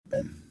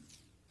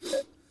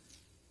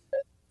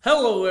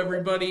Hello,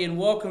 everybody, and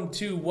welcome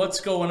to What's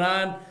Going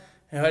On.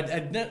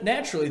 I'd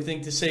naturally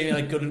think to say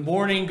like good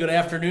morning, good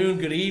afternoon,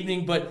 good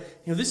evening, but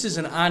this is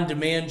an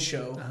on-demand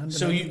show,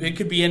 so it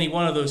could be any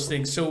one of those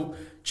things. So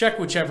check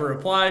whichever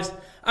applies.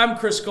 I'm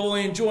Chris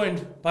Golian,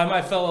 joined by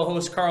my fellow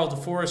host Carl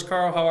DeForest.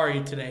 Carl, how are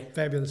you today?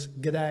 Fabulous.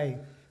 G'day.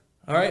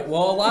 All right.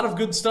 Well, a lot of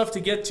good stuff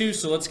to get to,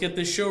 so let's get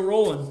this show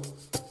rolling.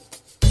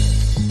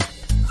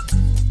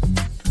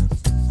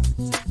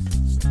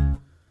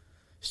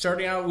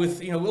 Starting out with,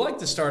 we like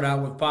to start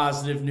out with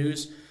positive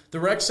news. The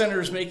Rec Center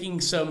is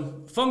making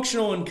some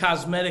functional and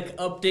cosmetic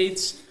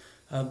updates.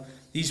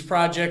 These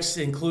projects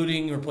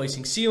including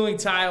replacing ceiling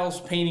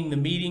tiles, painting the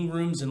meeting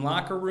rooms and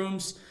locker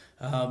rooms,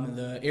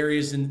 the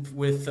areas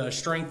with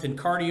strength and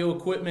cardio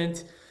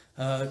equipment,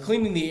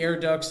 cleaning the air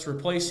ducts,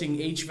 replacing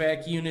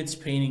HVAC units,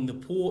 painting the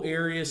pool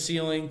area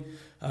ceiling,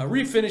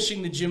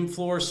 refinishing the gym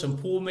floor, some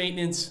pool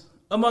maintenance,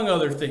 among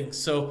other things.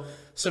 So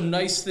some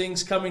nice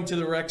things coming to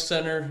the Rec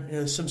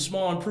Center, some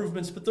small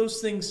improvements, but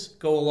those things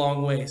go a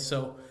long way.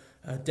 So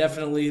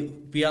definitely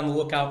be on the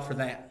lookout for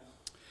that.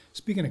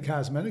 Speaking of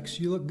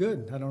cosmetics, you look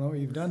good. I don't know what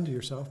you've done to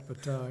yourself,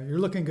 but you're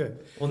looking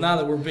good. Well, now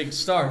that we're big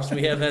stars,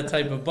 we have that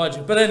type of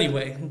budget. But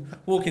anyway,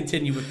 we'll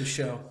continue with the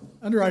show.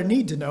 Under our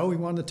need to know, we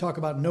wanted to talk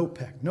about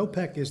NOPEC.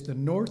 NOPEC is the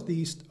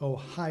Northeast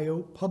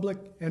Ohio Public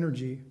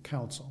Energy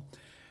Council.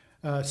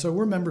 So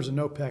we're members of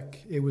NOPEC.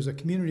 It was a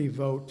community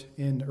vote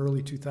in the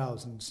early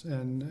 2000s,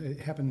 and it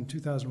happened in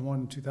 2001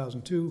 and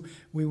 2002.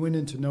 We went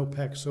into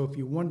NOPEC, so if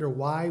you wonder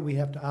why we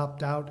have to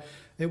opt out,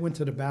 it went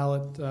to the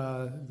ballot.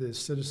 The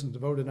citizens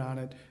voted on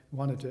it,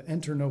 wanted to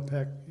enter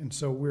NOPEC, and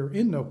so we're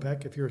in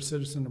NOPEC if you're a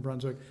citizen of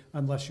Brunswick,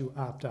 unless you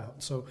opt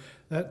out. So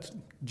that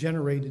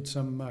generated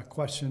some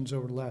questions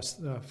over the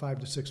last 5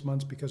 to 6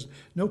 months because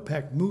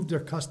NOPEC moved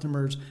their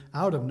customers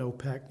out of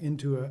NOPEC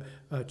into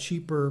a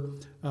cheaper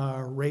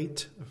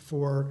rate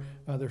for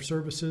their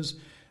services.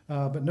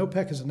 But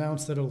NOPEC has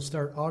announced that it'll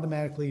start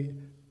automatically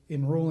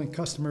enrolling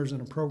customers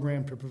in a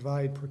program to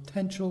provide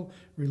potential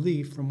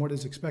relief from what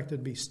is expected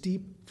to be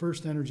steep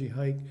first energy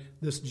hike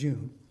this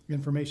June.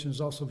 Information is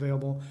also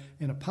available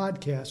in a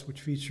podcast which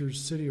features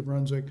City of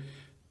Brunswick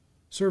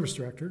Service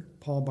Director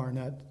Paul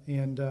Barnett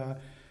and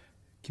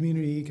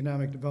Community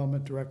Economic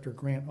Development Director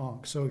Grant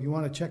Onk. So if you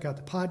want to check out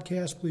the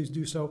podcast, please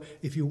do so.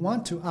 If you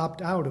want to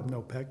opt out of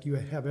NOPEC, you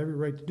have every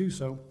right to do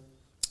so,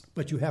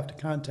 but you have to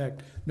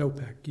contact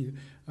NOPEC.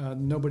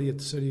 Nobody at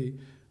the city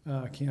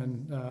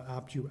can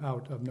opt you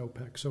out of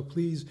NOPEC. So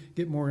please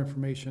get more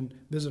information.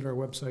 Visit our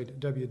website at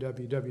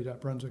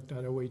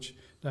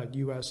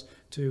www.brunswick.oh.us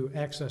to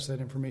access that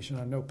information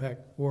on NOPEC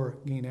or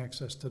gain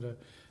access to the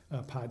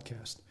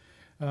podcast.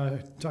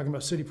 Talking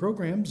about city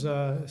programs,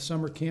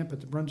 summer camp at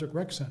the Brunswick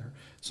Rec Center.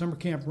 Summer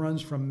camp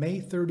runs from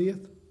May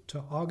 30th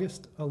to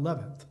August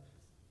 11th.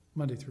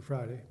 Monday through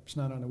Friday. It's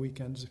not on the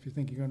weekends. If you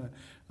think you're going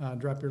to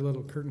drop your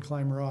little curtain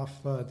climber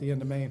off at the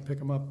end of May and pick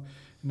them up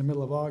in the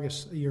middle of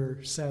August,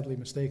 you're sadly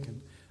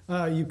mistaken.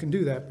 You can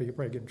do that, but you'll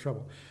probably get in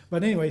trouble.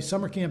 But anyway,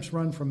 summer camps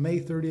run from May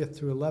 30th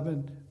to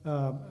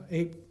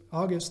 8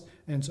 August,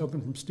 and it's open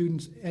from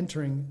students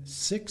entering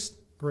 6th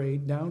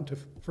grade down to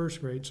 1st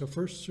grade, so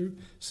 1st through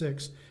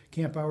 6th.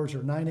 Camp hours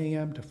are 9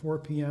 a.m. to 4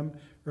 p.m.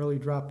 Early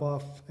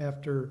drop-off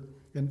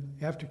and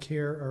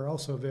aftercare are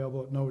also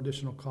available at no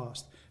additional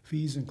cost.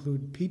 Fees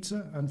include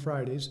pizza on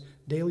Fridays,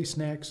 daily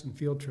snacks, and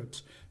field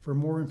trips. For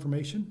more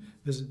information,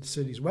 visit the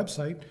city's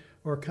website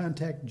or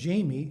contact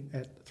Jamie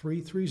at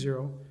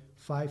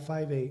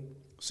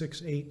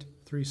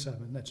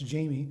 330-558-6837. That's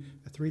Jamie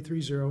at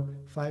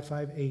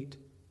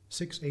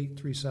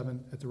 330-558-6837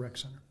 at the Rec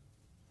Center.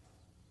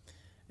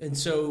 And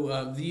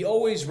so the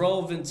always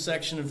relevant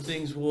section of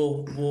things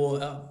we'll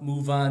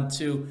move on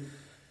to.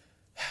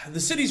 The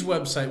city's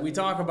website, we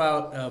talk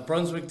about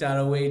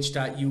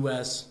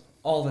brunswick.oh.us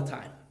all the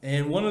time.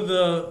 And one of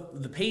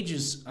the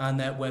pages on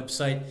that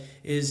website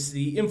is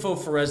the info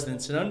for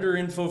residents. And under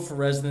info for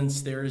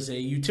residents, there is a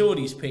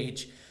utilities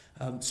page,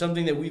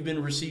 something that we've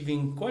been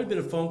receiving quite a bit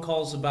of phone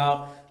calls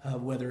about,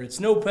 whether it's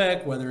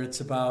NOPEC, whether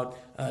it's about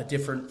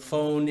different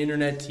phone,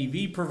 internet,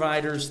 TV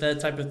providers,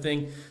 that type of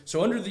thing.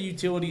 So under the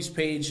utilities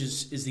page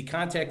is the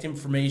contact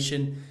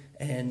information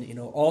and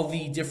all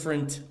the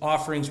different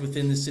offerings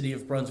within the city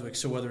of Brunswick.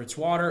 So whether it's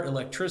water,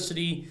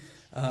 electricity,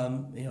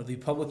 the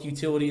public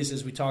utilities,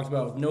 as we talked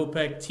about with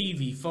NOPEC,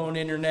 TV, phone,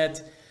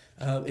 internet,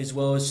 as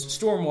well as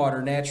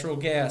stormwater, natural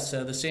gas,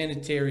 the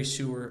sanitary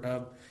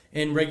sewer,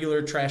 and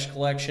regular trash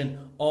collection,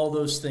 all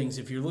those things.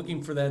 If you're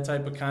looking for that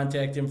type of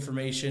contact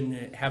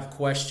information, have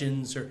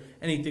questions or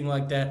anything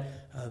like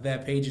that,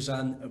 that page is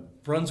on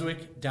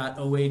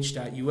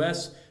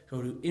brunswick.oh.us.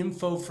 Go to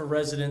Info for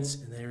Residents,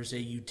 and there's a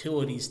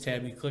Utilities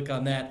tab. You click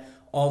on that,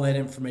 all that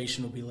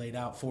information will be laid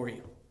out for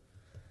you.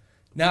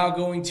 Now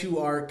going to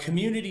our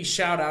community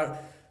shout-out.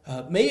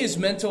 May is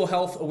Mental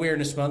Health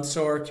Awareness Month,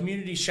 so our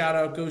community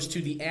shout-out goes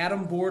to the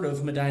Adam Board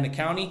of Medina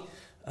County.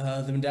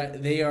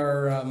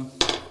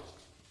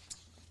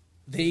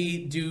 They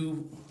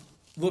do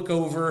look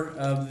over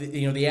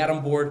the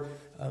Adam Board,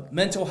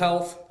 mental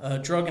health,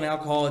 drug and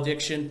alcohol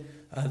addiction,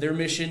 Their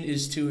mission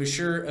is to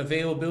assure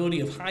availability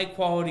of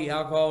high-quality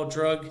alcohol,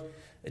 drug,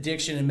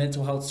 addiction, and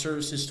mental health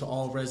services to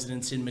all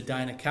residents in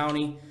Medina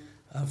County.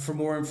 For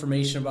more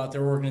information about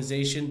their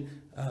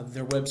organization,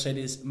 their website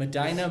is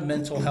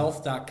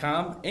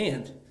medinamentalhealth.com.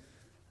 And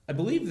I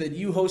believe that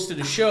you hosted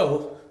a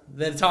show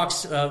that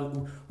talks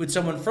with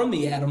someone from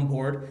the Adam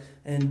Board,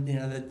 and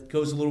that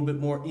goes a little bit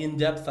more in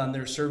depth on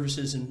their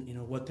services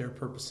and what their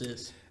purpose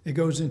is. It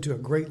goes into a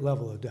great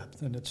level of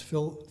depth, and it's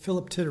Philip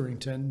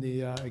Titterington,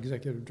 the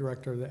executive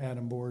director of the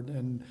Adam Board,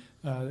 and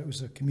it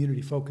was a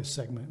community focus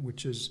segment,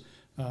 which is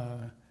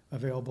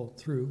available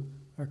through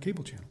our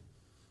cable channel.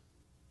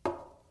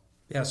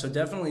 Yeah, so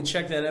definitely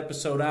check that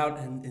episode out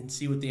and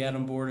see what the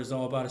Adam Board is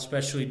all about,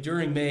 especially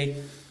during May,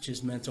 which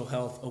is Mental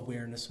Health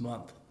Awareness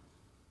Month.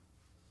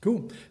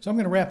 Cool. So I'm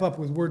going to wrap up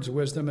with words of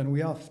wisdom, and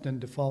we often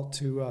default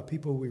to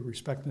people we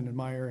respect and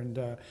admire.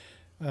 And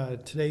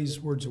today's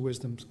words of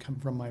wisdom come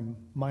from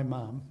my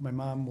mom. My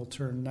mom will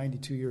turn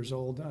 92 years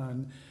old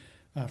on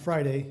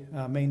Friday,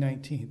 May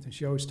 19th. And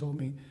she always told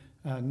me,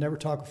 never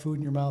talk with food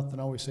in your mouth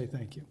and always say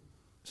thank you.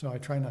 So I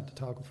try not to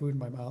talk with food in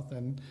my mouth,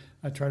 and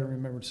I try to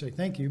remember to say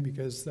thank you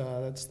because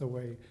that's the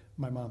way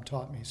my mom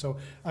taught me. So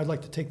I'd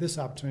like to take this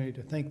opportunity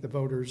to thank the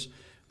voters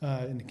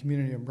in the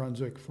community of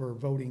Brunswick for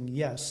voting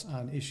yes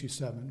on Issue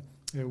 7.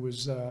 It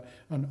was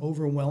an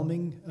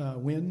overwhelming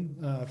win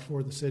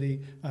for the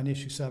city on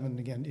Issue 7.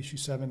 Again, Issue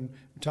 7,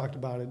 we talked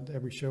about it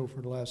every show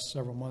for the last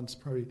several months,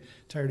 probably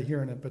tired of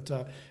hearing it,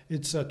 but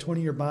it's a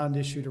 20-year bond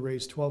issue to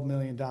raise $12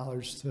 million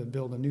to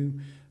build a new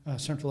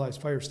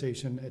centralized fire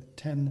station at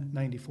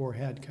 1094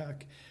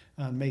 Hadcock.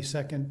 On May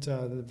 2nd,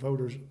 the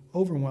voters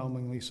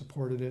overwhelmingly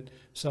supported it.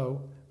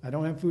 So I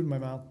don't have food in my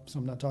mouth, so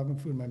I'm not talking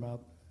food in my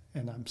mouth.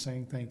 And I'm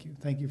saying thank you.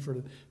 Thank you for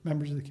the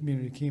members of the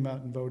community who came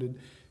out and voted.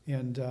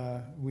 And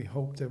we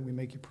hope that we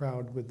make you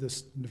proud with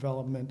this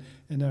development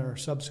and our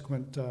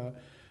subsequent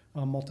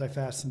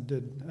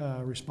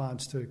multifaceted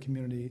response to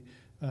community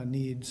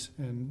needs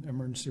and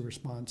emergency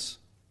response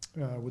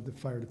with the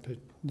fire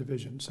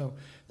division. So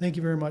thank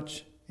you very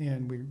much,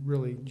 and we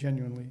really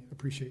genuinely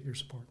appreciate your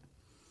support.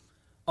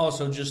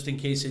 Also, just in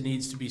case it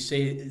needs to be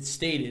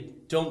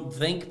stated, don't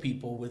thank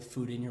people with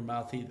food in your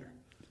mouth either.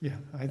 Yeah,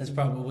 that's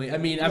probably. I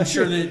mean, I'm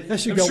sure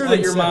that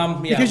your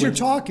mom, because you're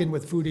talking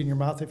with food in your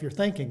mouth if you're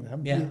thanking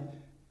them. Yeah,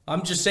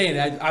 I'm just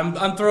saying.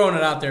 I'm throwing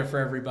it out there for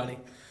everybody.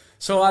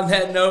 So on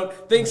that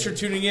note, thanks for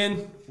tuning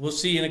in. We'll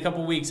see you in a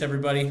couple weeks,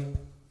 everybody.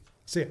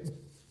 See ya.